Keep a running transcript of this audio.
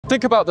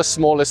Think about the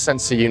smallest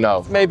sensor you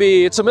know.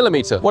 Maybe it's a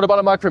millimeter. What about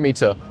a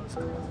micrometer?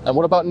 And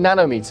what about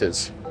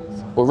nanometers?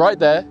 Well, right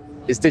there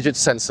is digid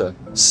sensor.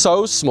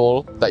 So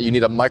small that you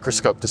need a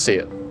microscope to see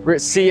it. We're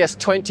at CES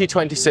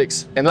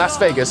 2026 in Las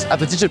Vegas at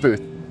the Digid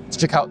booth to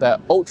check out their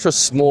ultra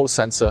small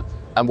sensor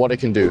and what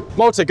it can do.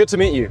 Malte, good to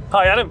meet you.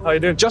 Hi Adam, how you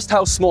doing? Just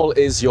how small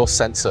is your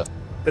sensor?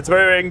 It's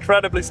very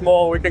incredibly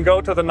small. We can go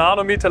to the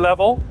nanometer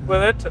level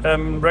with it.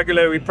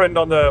 Regularly we print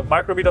on the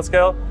micrometer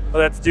scale, but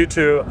that's due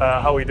to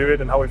how we do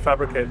it and how we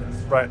fabricate it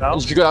right now.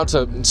 You go down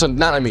to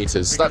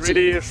nanometers. That's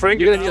really shrink.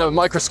 You're going to need a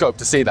microscope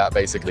to see that,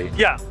 basically.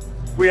 Yeah,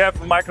 we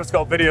have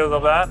microscope videos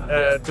of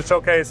that to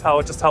showcase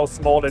just how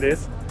small it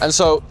is. And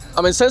so,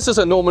 I mean, sensors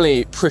are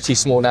normally pretty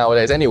small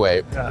nowadays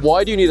anyway. Yeah.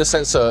 Why do you need a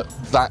sensor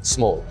that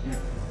small?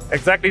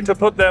 Exactly, to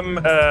put them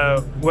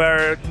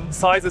where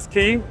size is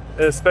key,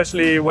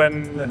 especially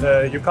when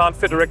you can't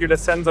fit a regular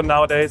sensor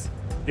nowadays.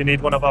 You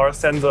need one of our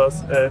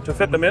sensors to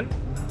fit them in,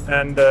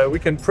 and we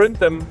can print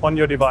them on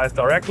your device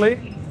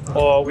directly,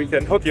 or we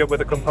can hook you up with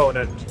a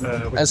component.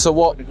 And so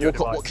what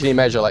can you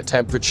measure, like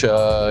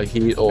temperature,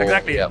 heat, or?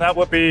 Exactly, yeah. That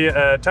would be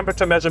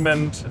temperature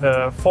measurement,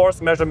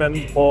 force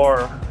measurement,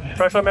 or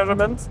pressure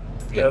measurement.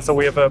 Yeah. So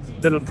we have a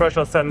little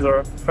pressure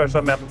sensor,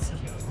 pressure MEMS,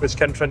 which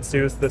can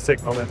transduce the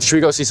signal. Should we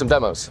go see some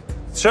demos?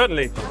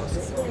 Certainly.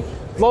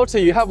 Malte,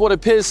 you have what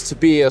appears to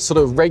be a sort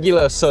of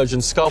regular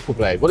surgeon's scalpel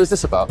blade. What is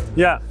this about?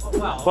 Yeah.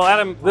 Well,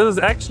 Adam, this is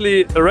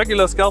actually a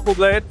regular scalpel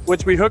blade,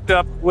 which we hooked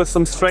up with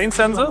some strain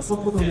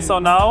sensors. So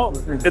now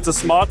it's a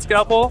smart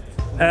scalpel.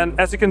 And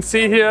as you can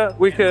see here,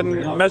 we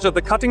can measure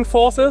the cutting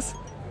forces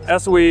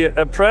as we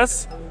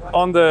press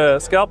on the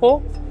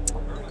scalpel.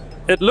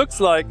 It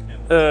looks like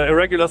a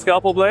regular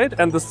scalpel blade,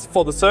 and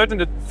for the surgeon,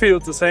 it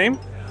feels the same.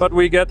 But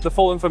we get the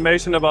full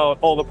information about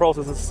all the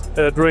processes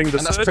during the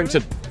surgery. And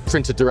that's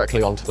printed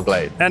directly onto the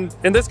blade. And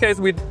in this case,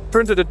 we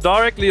printed it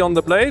directly on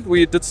the blade.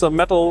 We did some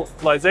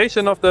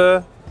metallization of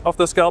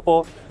the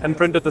scalpel and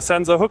printed the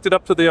sensor, hooked it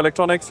up to the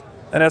electronics.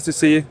 And as you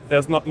see,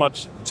 there's not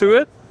much to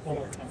it.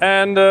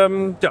 And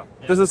yeah,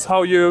 this is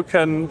how you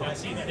can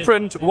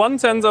print one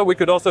sensor. We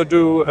could also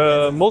do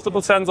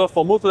multiple sensors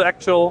for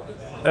multi-actual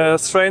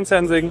strain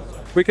sensing.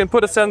 We can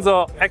put a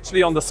sensor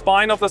actually on the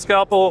spine of the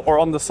scalpel or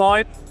on the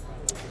side.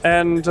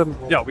 And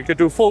yeah, we could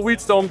do full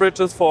Wheatstone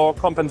bridges for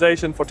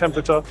compensation for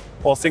temperature,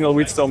 or single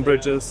Wheatstone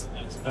bridges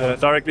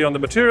directly on the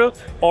material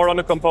or on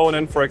a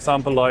component, for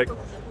example, like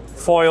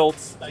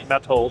foils,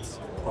 metals,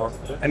 or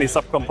any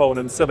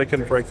subcomponent,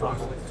 silicon, for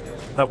example.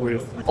 That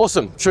will.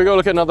 Awesome. Should we go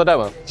look at another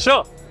demo?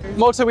 Sure.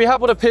 Malte, we have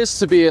what appears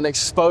to be an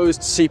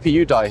exposed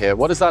CPU die here.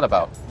 What is that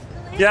about?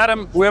 Yeah,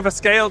 Adam, we have a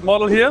scaled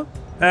model here,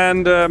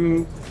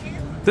 and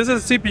this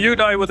is a CPU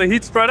die with a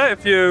heat spreader.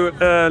 If you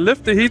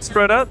lift the heat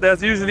spreader,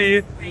 there's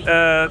usually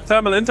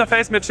thermal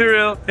interface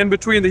material in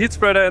between the heat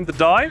spreader and the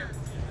die.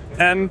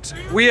 And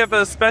we have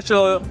a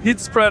special heat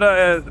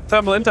spreader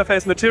thermal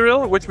interface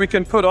material, which we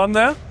can put on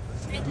there.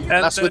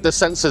 And that's with the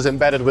sensors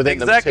embedded within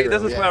the material.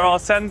 Exactly, this is where our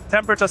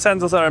temperature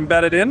sensors are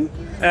embedded in.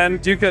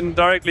 And you can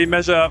directly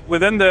measure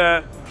within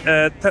the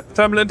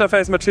thermal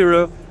interface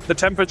material the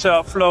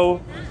temperature flow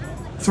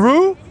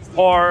through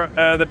or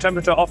the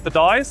temperature of the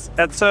dies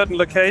at certain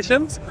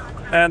locations,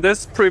 and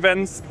this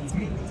prevents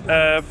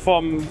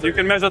you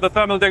can measure the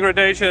thermal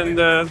degradation,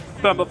 the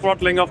thermal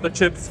throttling of the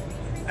chips,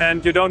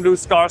 and you don't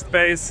lose scar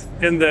space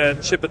in the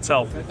chip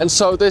itself. And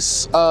so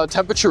this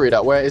temperature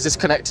readout, where is this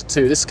connected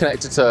to? This is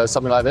connected to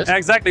something like this?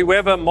 Exactly, we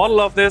have a model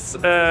of this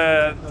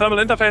thermal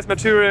interface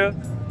material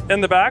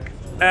in the back,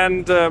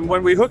 and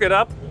when we hook it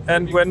up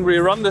and when we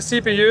run the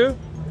CPU,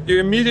 you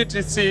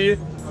immediately see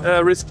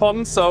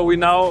response. So we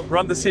now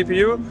run the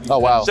CPU. Oh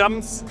wow! It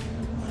jumps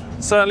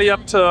certainly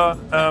up to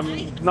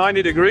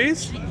 90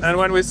 degrees, and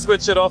when we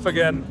switch it off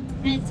again,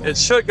 it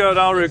should go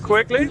down really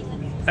quickly.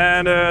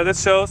 And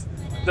this shows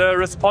the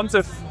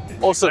responsive.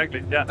 Awesome.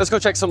 Exactly, yeah. Let's go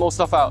check some more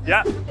stuff out.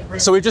 Yeah.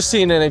 So we've just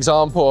seen an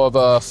example of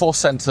a force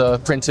sensor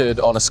printed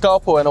on a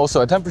scalpel and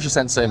also a temperature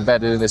sensor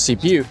embedded in the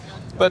CPU.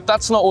 But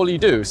that's not all you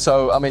do.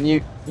 So I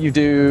mean,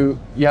 you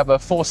have a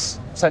force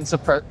sensor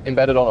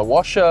embedded on a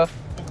washer.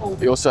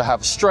 You also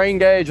have a strain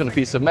gauge on a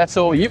piece of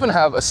metal. You even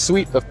have a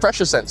suite of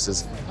pressure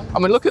sensors. I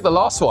mean, look at the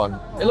last one.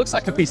 It looks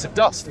like a piece of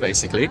dust,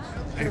 basically.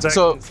 Exactly.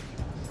 So,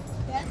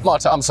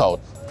 Malte, I'm sold.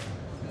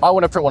 I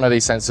want to print one of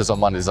these sensors on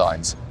my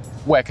designs.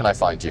 Where can I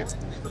find you?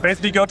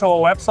 Basically, go to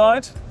our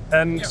website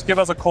and give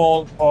us a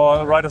call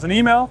or write us an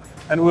email,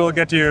 and we'll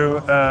get you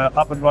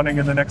up and running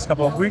in the next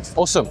couple of weeks.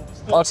 Awesome.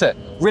 Malte,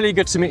 really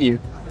good to meet you.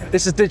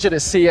 This is Digid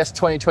at CES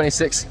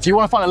 2026. If you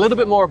want to find a little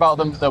bit more about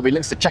them, there'll be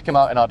links to check them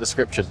out in our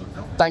description.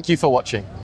 Thank you for watching.